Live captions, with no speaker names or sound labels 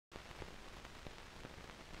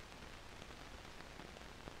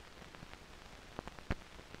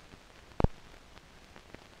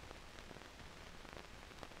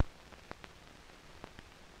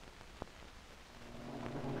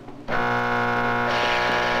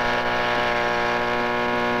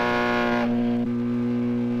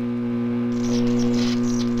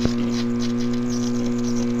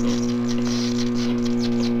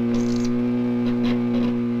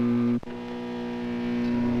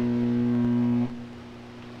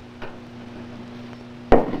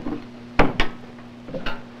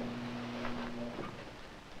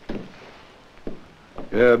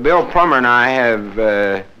Bill Plummer and I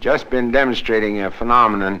have just been demonstrating a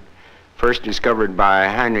phenomenon first discovered by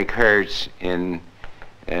Heinrich Hertz in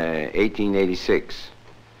 1886.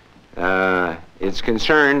 It's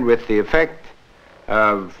concerned with the effect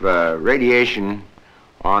of radiation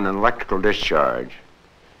on an electrical discharge.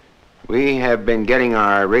 We have been getting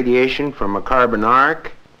our radiation from a carbon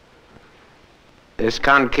arc. This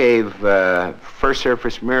concave first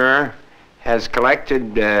surface mirror has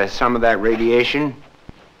collected some of that radiation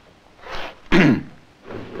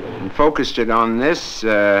and focused it on this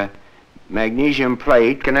magnesium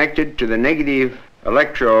plate connected to the negative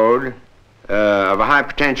electrode of a high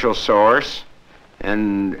potential source,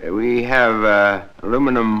 and we have an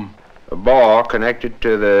aluminum ball connected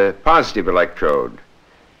to the positive electrode.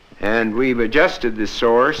 And we've adjusted the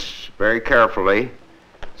source very carefully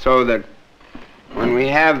so that when we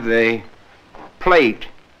have the plate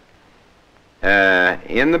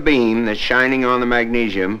in the beam that's shining on the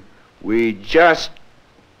magnesium, we just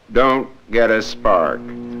don't get a spark.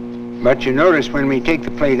 But you notice when we take the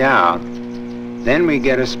plate out, then we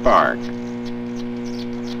get a spark.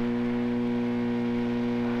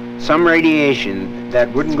 Some radiation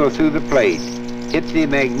that wouldn't go through the plate hit the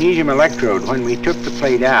magnesium electrode when we took the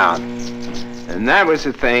plate out, and that was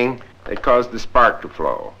the thing that caused the spark to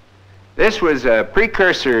flow. This was a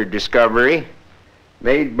precursor discovery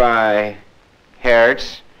made by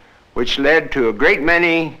Hertz, which led to a great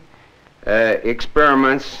many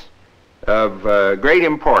experiments of great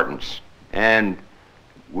importance, and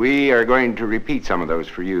we are going to repeat some of those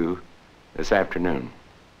for you this afternoon.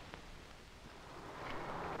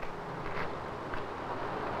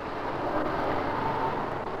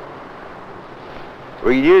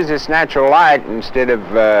 We use this natural light instead of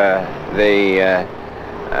the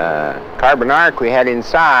carbon arc we had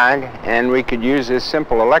inside, and we could use this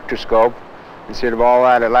simple electroscope instead of all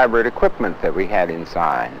that elaborate equipment that we had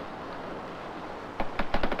inside.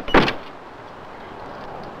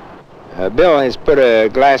 Bill has put a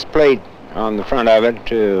glass plate on the front of it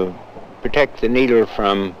to protect the needle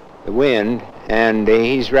from the wind, and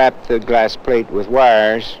he's wrapped the glass plate with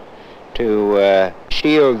wires to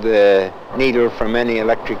shield the needle from any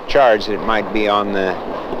electric charge that might be on the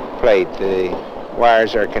plate. The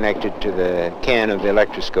wires are connected to the can of the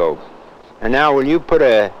electroscope. And now will you put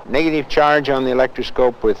a negative charge on the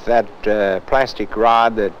electroscope with that plastic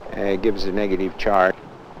rod that gives a negative charge.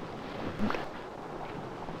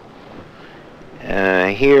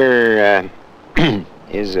 Here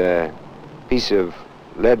is a piece of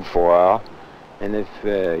lead foil, and if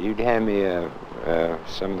you'd hand me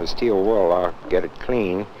some of the steel wool, I'll get it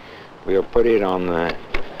clean. We'll put it on the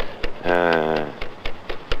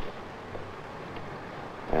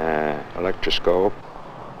electroscope,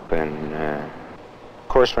 and of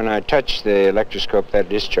course when I touch the electroscope that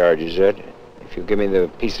discharges it. If you give me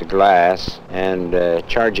the piece of glass and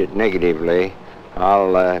charge it negatively,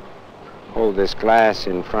 I'll hold this glass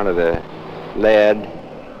in front of the lead,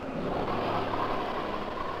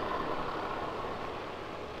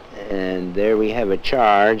 and there we have a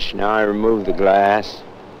charge. Now I remove the glass,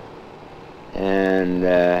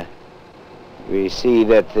 and we see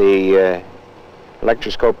that the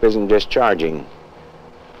electroscope isn't discharging.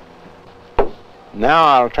 Now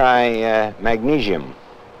I'll try magnesium.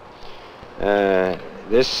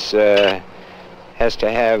 This has to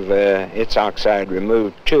have its oxide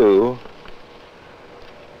removed too,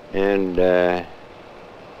 and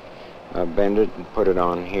I'll bend it and put it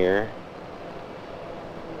on here.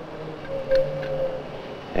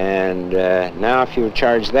 And now if you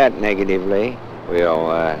charge that negatively,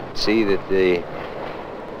 we'll see that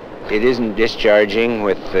it isn't discharging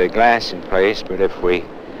with the glass in place, but if we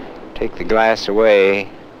take the glass away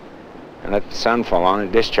and let the sun fall on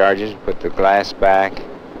it, discharges, put the glass back,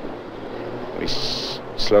 we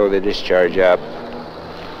slow the discharge up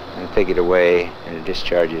and take it away, and it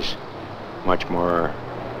discharges much more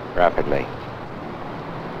rapidly.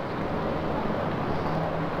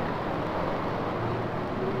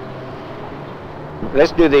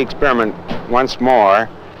 Let's do the experiment once more,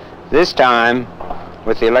 this time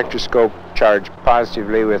with the electroscope charged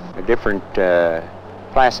positively with a different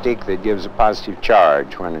plastic that gives a positive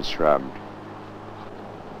charge when it's rubbed.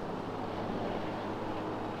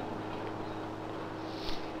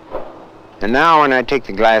 And now when I take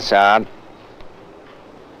the glass out,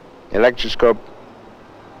 the electroscope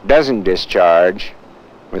doesn't discharge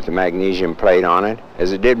with the magnesium plate on it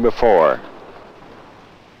as it did before.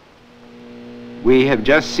 We have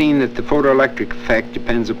just seen that the photoelectric effect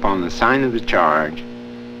depends upon the sign of the charge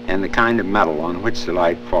and the kind of metal on which the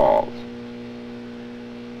light falls.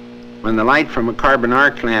 When the light from a carbon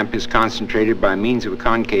arc lamp is concentrated by means of a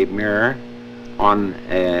concave mirror, on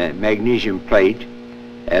a magnesium plate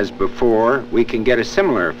as before, we can get a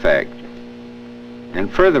similar effect.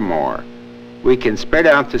 And furthermore, we can spread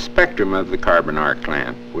out the spectrum of the carbon arc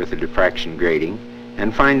lamp with a diffraction grating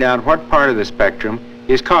and find out what part of the spectrum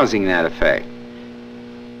is causing that effect.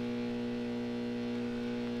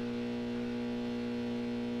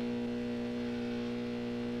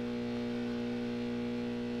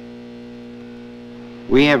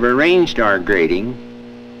 We have arranged our grating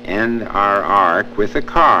and our arc with a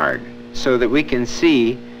card so that we can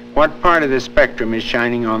see what part of the spectrum is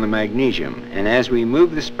shining on the magnesium. And as we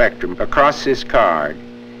move the spectrum across this card,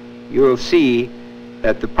 you will see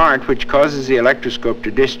that the part which causes the electroscope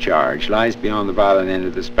to discharge lies beyond the violet end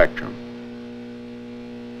of the spectrum.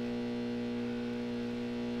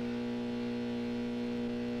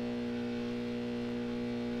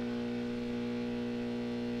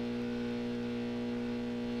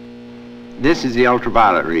 This is the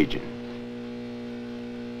ultraviolet region.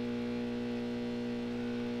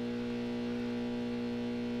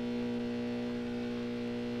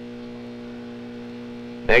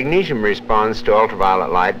 Magnesium responds to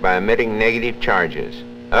ultraviolet light by emitting negative charges.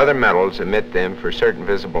 Other metals emit them for certain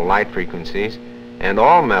visible light frequencies, and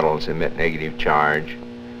all metals emit negative charge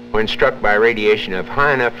when struck by radiation of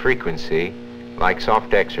high enough frequency, like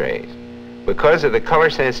soft X-rays. Because of the color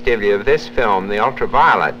sensitivity of this film, the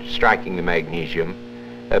ultraviolet striking the magnesium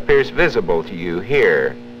appears visible to you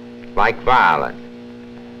here, like violet.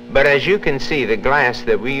 But as you can see, the glass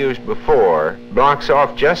that we used before blocks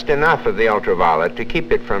off just enough of the ultraviolet to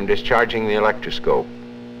keep it from discharging the electroscope.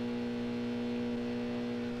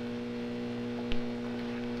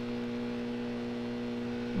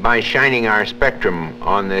 By shining our spectrum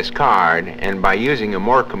on this card and by using a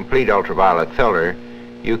more complete ultraviolet filter,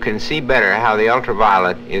 you can see better how the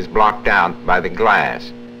ultraviolet is blocked out by the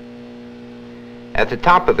glass. At the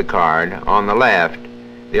top of the card, on the left,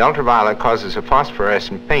 the ultraviolet causes a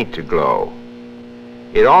phosphorescent paint to glow.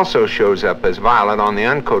 It also shows up as violet on the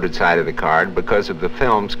uncoated side of the card because of the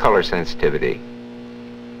film's color sensitivity.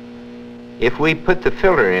 If we put the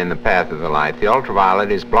filter in the path of the light, the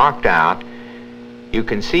ultraviolet is blocked out. You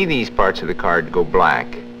can see these parts of the card go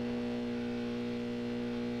black.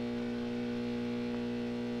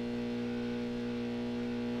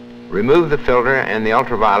 Remove the filter and the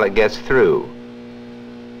ultraviolet gets through.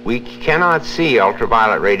 We cannot see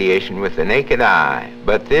ultraviolet radiation with the naked eye,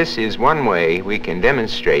 but this is one way we can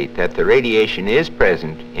demonstrate that the radiation is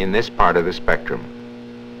present in this part of the spectrum.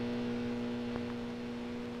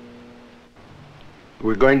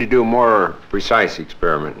 We're going to do a more precise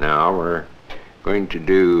experiment now. We're going to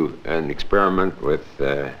do an experiment with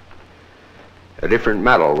a different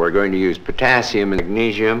metal. We're going to use potassium and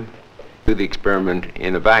magnesium. Do the experiment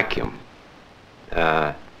in a vacuum.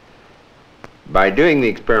 By doing the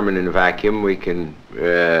experiment in a vacuum, we can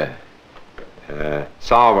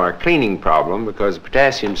solve our cleaning problem because the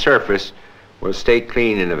potassium surface will stay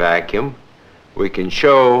clean in a vacuum. We can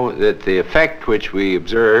show that the effect which we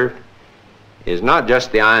observed is not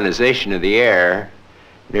just the ionization of the air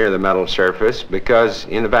near the metal surface, because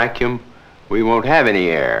in a vacuum we won't have any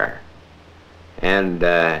air. And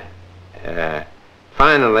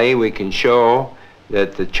finally, we can show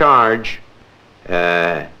that the charge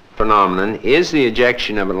phenomenon is the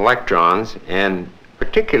ejection of electrons, and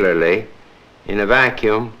particularly in a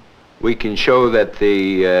vacuum, we can show that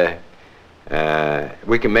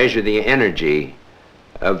we can measure the energy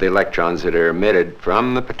of the electrons that are emitted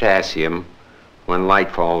from the potassium when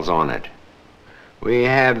light falls on it. We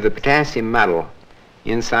have the potassium metal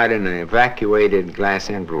inside an evacuated glass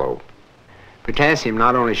envelope. Potassium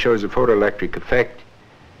not only shows a photoelectric effect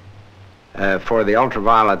for the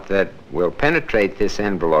ultraviolet that will penetrate this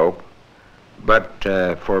envelope, but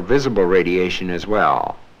for visible radiation as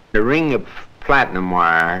well. The ring of platinum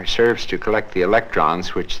wire serves to collect the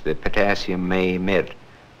electrons which the potassium may emit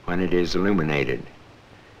when it is illuminated.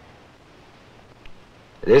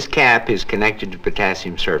 This cap is connected to the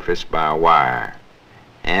potassium surface by a wire,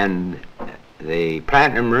 and the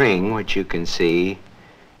platinum ring, which you can see,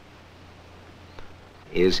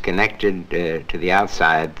 is connected to the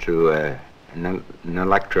outside through an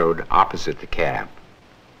electrode opposite the cap.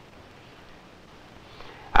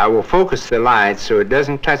 I will focus the light so it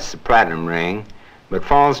doesn't touch the platinum ring, but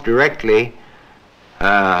falls directly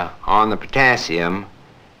on the potassium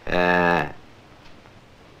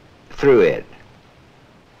through it.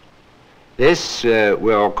 This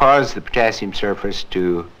will cause the potassium surface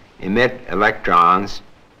to emit electrons,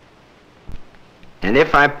 and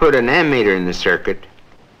if I put an ammeter in the circuit,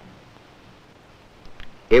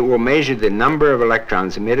 it will measure the number of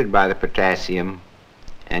electrons emitted by the potassium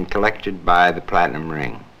and collected by the platinum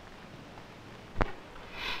ring.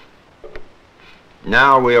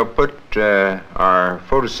 Now we'll put our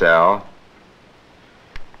photocell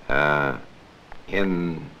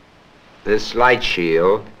in this light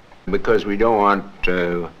shield, because we don't want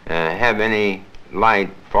to have any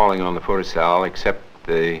light falling on the photocell except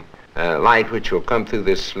the light which will come through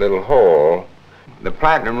this little hole. The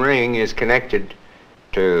platinum ring is connected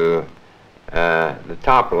to the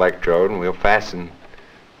top electrode, and we'll fasten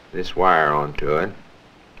this wire onto it,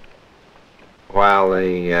 while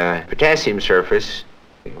the potassium surface,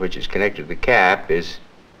 which is connected to the cap, is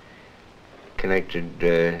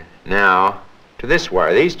connected now to this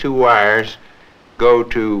wire. These two wires go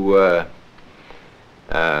to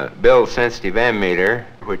Bill's sensitive ammeter,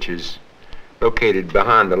 which is located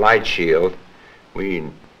behind the light shield. We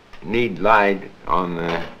need light on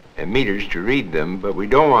the meters to read them, but we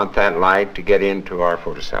don't want that light to get into our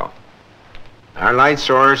photocell. Our light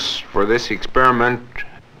source for this experiment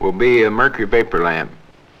will be a mercury vapor lamp.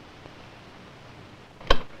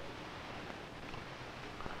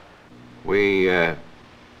 We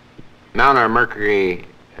mount our mercury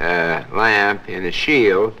lamp in a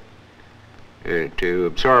shield to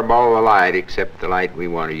absorb all the light except the light we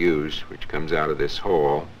want to use, which comes out of this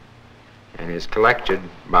hole and is collected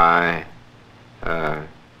by a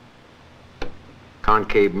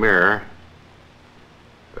concave mirror,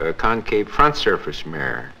 a concave front surface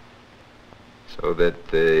mirror, so that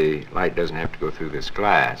the light doesn't have to go through this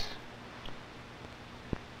glass.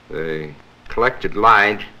 The collected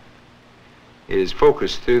light is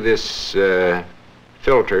focused through this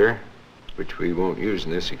filter, which we won't use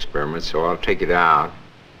in this experiment, so I'll take it out.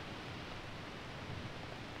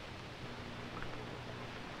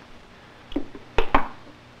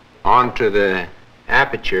 Onto the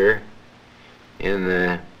aperture in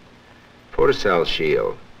the photocell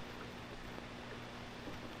shield.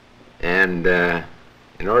 And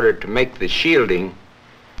in order to make the shielding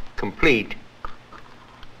complete,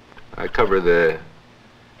 I cover the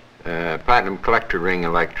platinum collector ring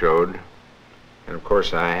electrode, and of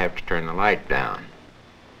course I have to turn the light down.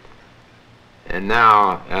 And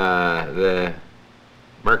now the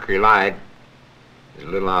mercury light is a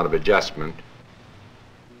little out of adjustment.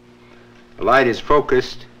 The light is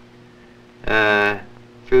focused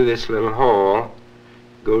through this little hole,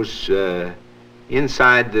 goes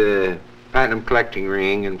inside the platinum collecting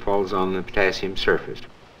ring and falls on the potassium surface.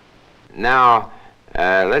 Now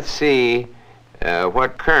let's see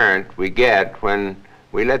what current we get when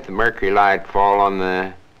we let the mercury light fall on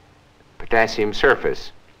the potassium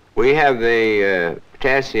surface. We have the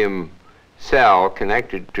potassium cell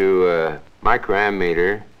connected to a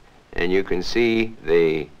microammeter, and you can see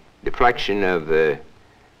the deflection of the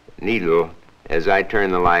needle as I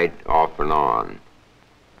turn the light off and on.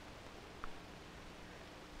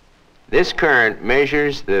 This current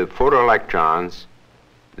measures the photoelectrons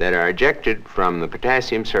that are ejected from the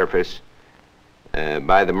potassium surface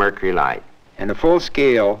by the mercury light. And the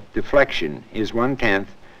full-scale deflection is 1/10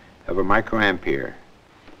 of a microampere.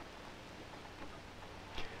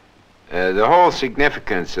 The whole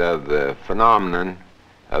significance of the phenomenon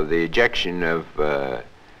of the ejection of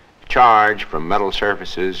charge from metal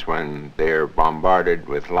surfaces when they're bombarded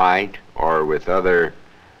with light or with other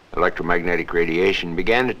electromagnetic radiation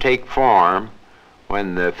began to take form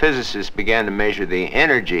when the physicists began to measure the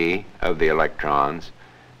energy of the electrons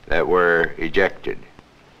that were ejected.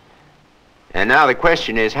 And now the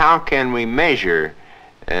question is, how can we measure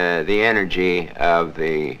the energy of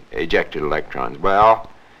the ejected electrons? Well,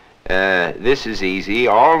 this is easy.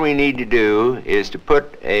 All we need to do is to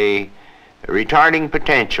put a retarding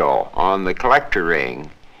potential on the collector ring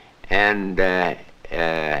and vary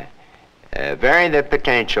the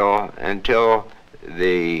potential until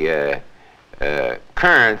the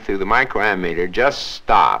current through the microammeter just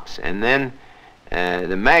stops, and then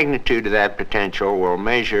the magnitude of that potential will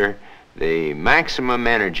measure the maximum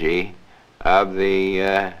energy of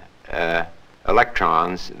the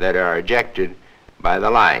electrons that are ejected by the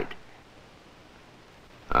light.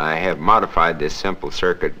 I have modified this simple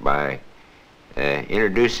circuit by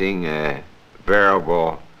introducing a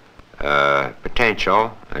variable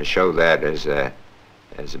potential. I show that as a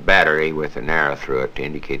battery with an arrow through it to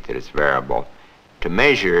indicate that it's variable. To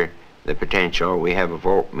measure the potential, we have a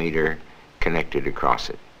voltmeter connected across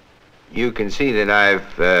it. You can see that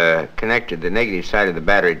I've connected the negative side of the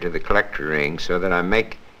battery to the collector ring so that I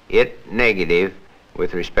make it negative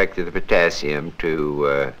with respect to the potassium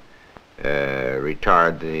to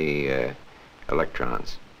retard the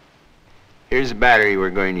electrons. Here's the battery we're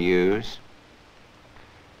going to use.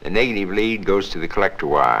 The negative lead goes to the collector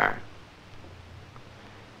wire.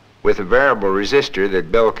 With a variable resistor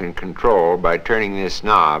that Bill can control by turning this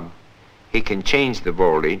knob, he can change the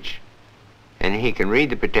voltage and he can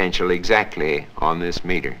read the potential exactly on this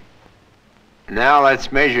meter. Now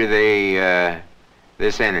let's measure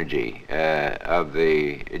this energy of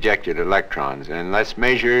the ejected electrons, and let's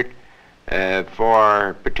measure it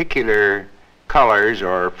for particular colors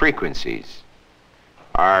or frequencies.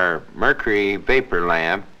 Our mercury vapor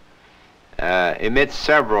lamp emits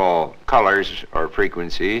several colors or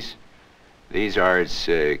frequencies. These are its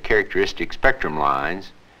characteristic spectrum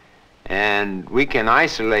lines, and we can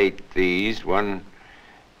isolate these one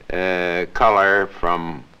color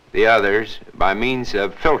from the others by means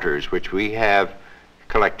of filters which we have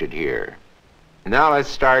collected here. Now let's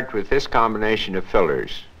start with this combination of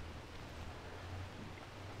filters.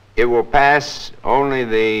 It will pass only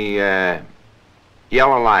the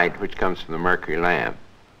yellow light which comes from the mercury lamp,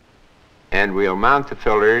 and we'll mount the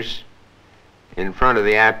filters in front of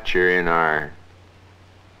the aperture in our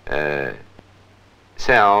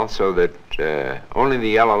cell so that only the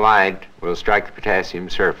yellow light will strike the potassium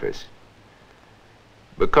surface.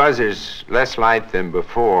 Because there's less light than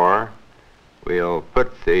before, we'll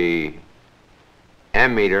put the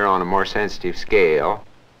ammeter on a more sensitive scale,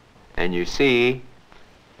 and you see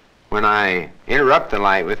when I interrupt the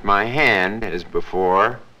light with my hand as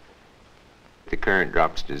before, the current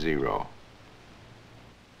drops to 0.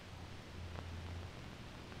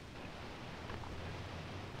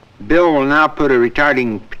 Bill will now put a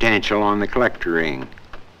retarding potential on the collector ring.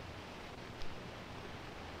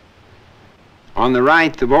 On the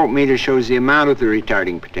right, the voltmeter shows the amount of the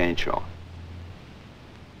retarding potential.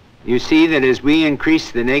 You see that as we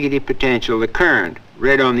increase the negative potential, the current,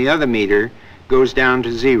 read on the other meter, goes down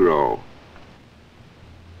to 0.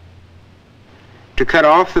 To cut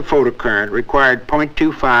off the photocurrent required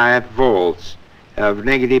 0.25 volts of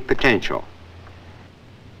negative potential.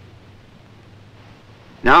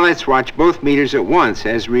 Now let's watch both meters at once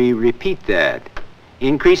as we repeat that,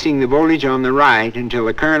 increasing the voltage on the right until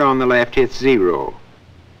the current on the left hits 0.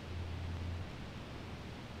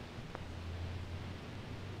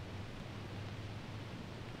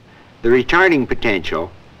 The retarding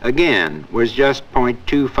potential, again, was just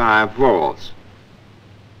 0.25 volts.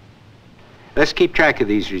 Let's keep track of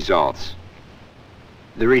these results.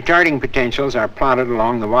 The retarding potentials are plotted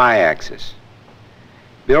along the y-axis.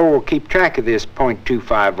 Bill will keep track of this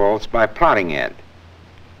 0.25 volts by plotting it.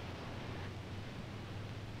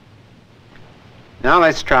 Now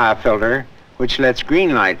let's try a filter which lets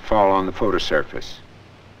green light fall on the photosurface.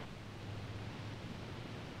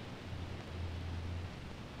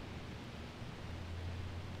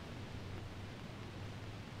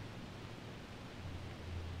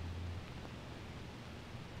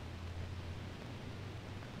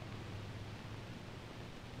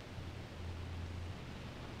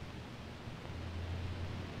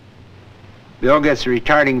 Bill gets the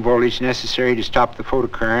retarding voltage necessary to stop the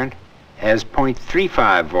photocurrent as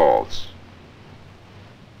 0.35 volts.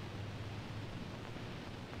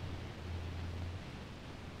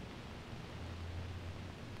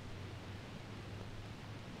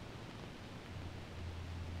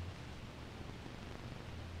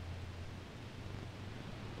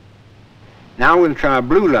 Now we'll try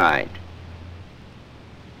blue light.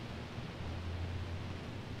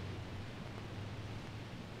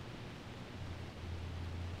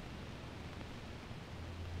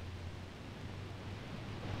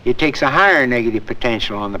 It takes a higher negative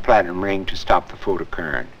potential on the platinum ring to stop the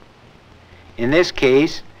photocurrent. In this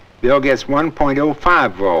case, Bill gets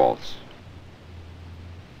 1.05 volts.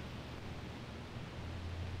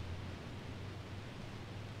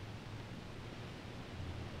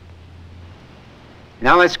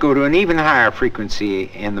 Now let's go to an even higher frequency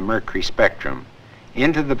in the mercury spectrum,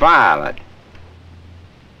 into the violet.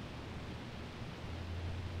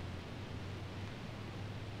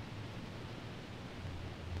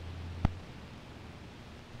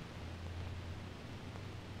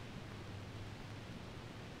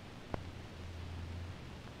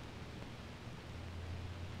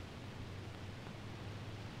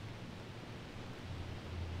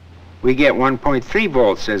 We get 1.3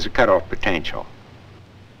 volts as a cutoff potential.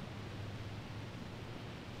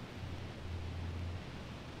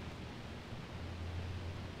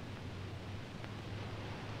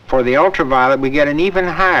 For the ultraviolet, we get an even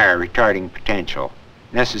higher retarding potential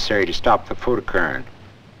necessary to stop the photocurrent.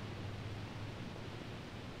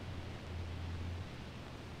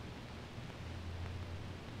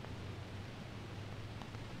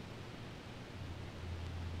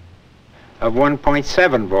 Of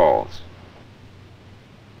 1.7 volts.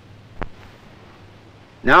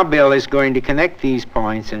 Now Bill is going to connect these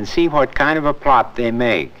points and see what kind of a plot they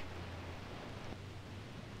make.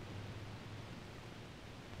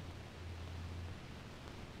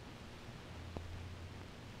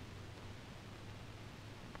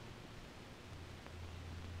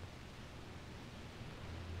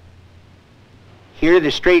 Here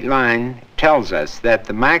the straight line tells us that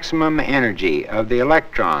the maximum energy of the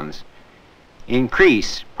electrons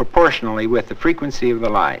increase proportionally with the frequency of the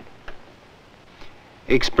light.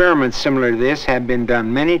 Experiments similar to this have been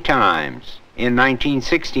done many times. In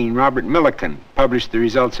 1916, Robert Millikan published the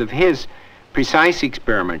results of his precise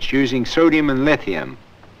experiments using sodium and lithium.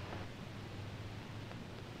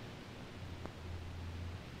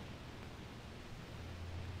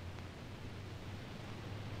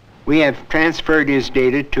 We have transferred his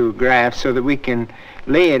data to a graph so that we can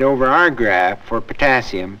lay it over our graph for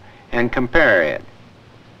potassium and compare it.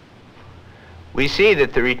 We see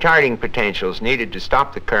that the retarding potentials needed to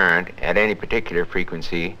stop the current at any particular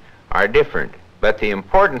frequency are different, but the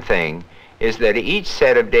important thing is that each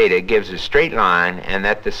set of data gives a straight line and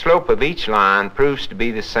that the slope of each line proves to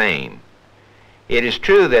be the same. It is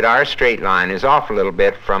true that our straight line is off a little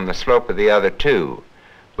bit from the slope of the other two,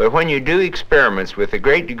 but when you do experiments with a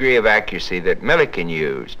great degree of accuracy that Millikan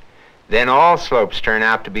used, then all slopes turn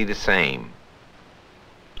out to be the same.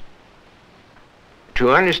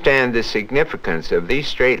 To understand the significance of these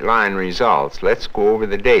straight line results, let's go over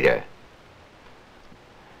the data.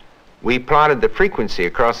 We plotted the frequency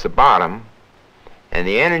across the bottom and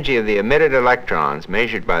the energy of the emitted electrons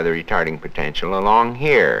measured by the retarding potential along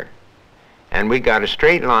here. And we got a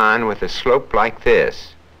straight line with a slope like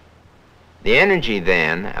this. The energy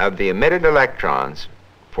then of the emitted electrons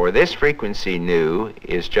for this frequency nu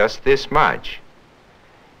is just this much.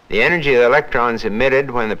 The energy of the electrons emitted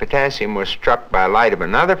when the potassium was struck by light of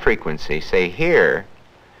another frequency, say here,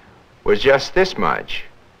 was just this much.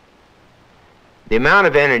 The amount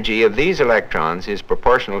of energy of these electrons is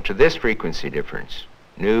proportional to this frequency difference,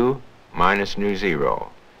 nu minus nu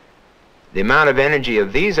zero. The amount of energy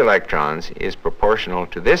of these electrons is proportional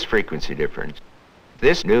to this frequency difference,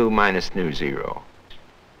 this nu minus nu zero.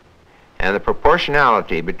 And the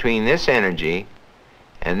proportionality between this energy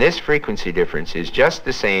and this frequency difference is just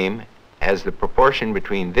the same as the proportion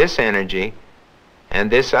between this energy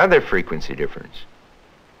and this other frequency difference.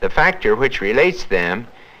 The factor which relates them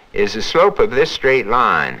is the slope of this straight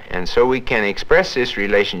line, and so we can express this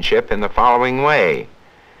relationship in the following way.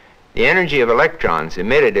 The energy of electrons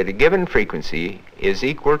emitted at a given frequency is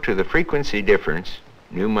equal to the frequency difference,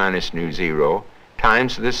 nu minus nu zero,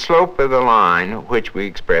 times the slope of the line, which we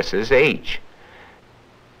express as h.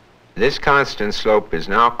 This constant slope is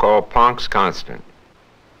now called Planck's constant.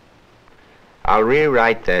 I'll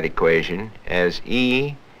rewrite that equation as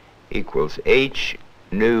E equals h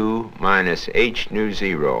nu minus h nu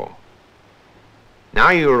zero.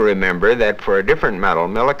 Now you'll remember that for a different metal,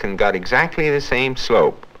 Millikan got exactly the same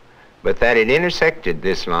slope, but that it intersected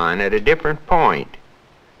this line at a different point.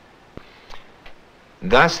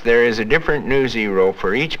 Thus, there is a different nu zero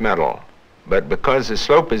for each metal, but because the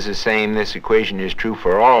slope is the same, this equation is true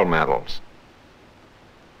for all metals.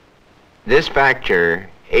 This factor,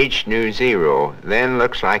 h nu zero, then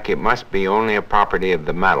looks like it must be only a property of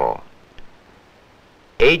the metal.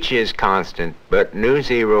 H is constant, but nu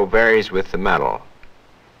zero varies with the metal.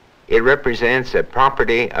 It represents a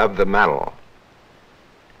property of the metal.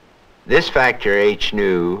 This factor, h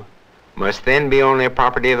nu, must then be only a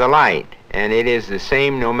property of the light, and it is the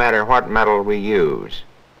same no matter what metal we use.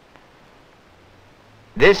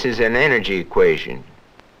 This is an energy equation,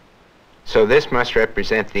 so this must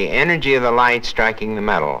represent the energy of the light striking the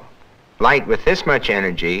metal. Light with this much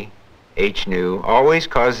energy, h nu, always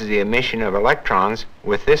causes the emission of electrons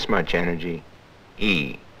with this much energy,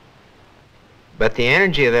 E. But the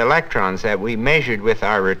energy of the electrons that we measured with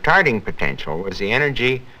our retarding potential was the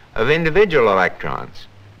energy of individual electrons.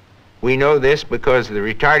 We know this because the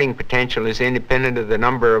retarding potential is independent of the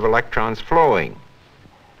number of electrons flowing.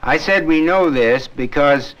 I said we know this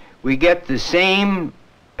because we get the same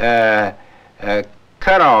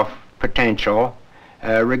cutoff potential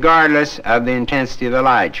regardless of the intensity of the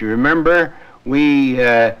light. You remember we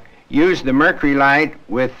used the mercury light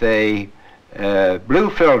with a blue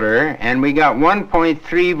filter and we got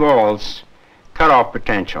 1.3 volts cutoff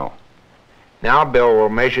potential. Now Bill will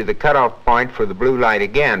measure the cutoff point for the blue light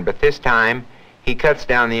again, but this time he cuts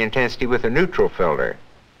down the intensity with a neutral filter.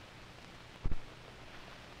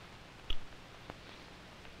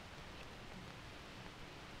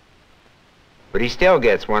 But he still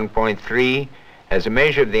gets 1.3 as a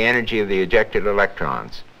measure of the energy of the ejected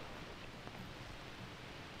electrons.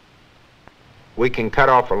 We can cut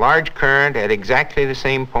off a large current at exactly the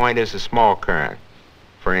same point as a small current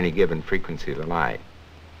for any given frequency of the light.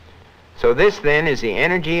 So this then is the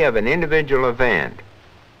energy of an individual event,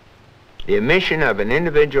 the emission of an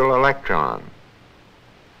individual electron.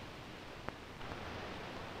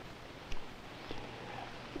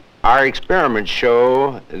 Our experiments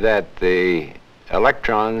show that the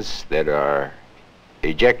electrons that are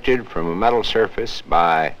ejected from a metal surface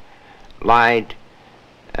by light,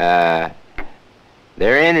 their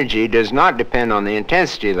energy does not depend on the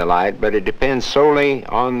intensity of the light, but it depends solely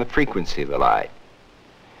on the frequency of the light.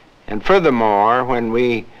 And furthermore, when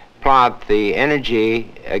we plot the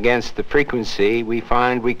energy against the frequency, we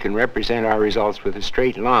find we can represent our results with a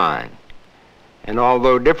straight line. And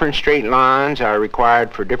although different straight lines are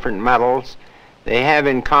required for different metals, they have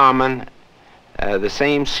in common the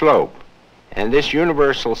same slope. And this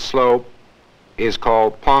universal slope is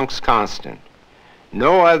called Planck's constant.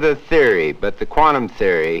 No other theory but the quantum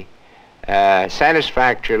theory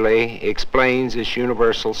satisfactorily explains this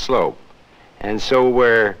universal slope. And so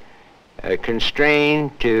we're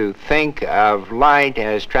constrained to think of light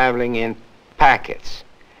as traveling in packets.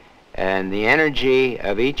 And the energy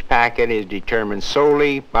of each packet is determined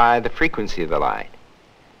solely by the frequency of the light.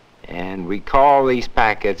 And we call these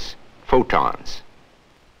packets photons.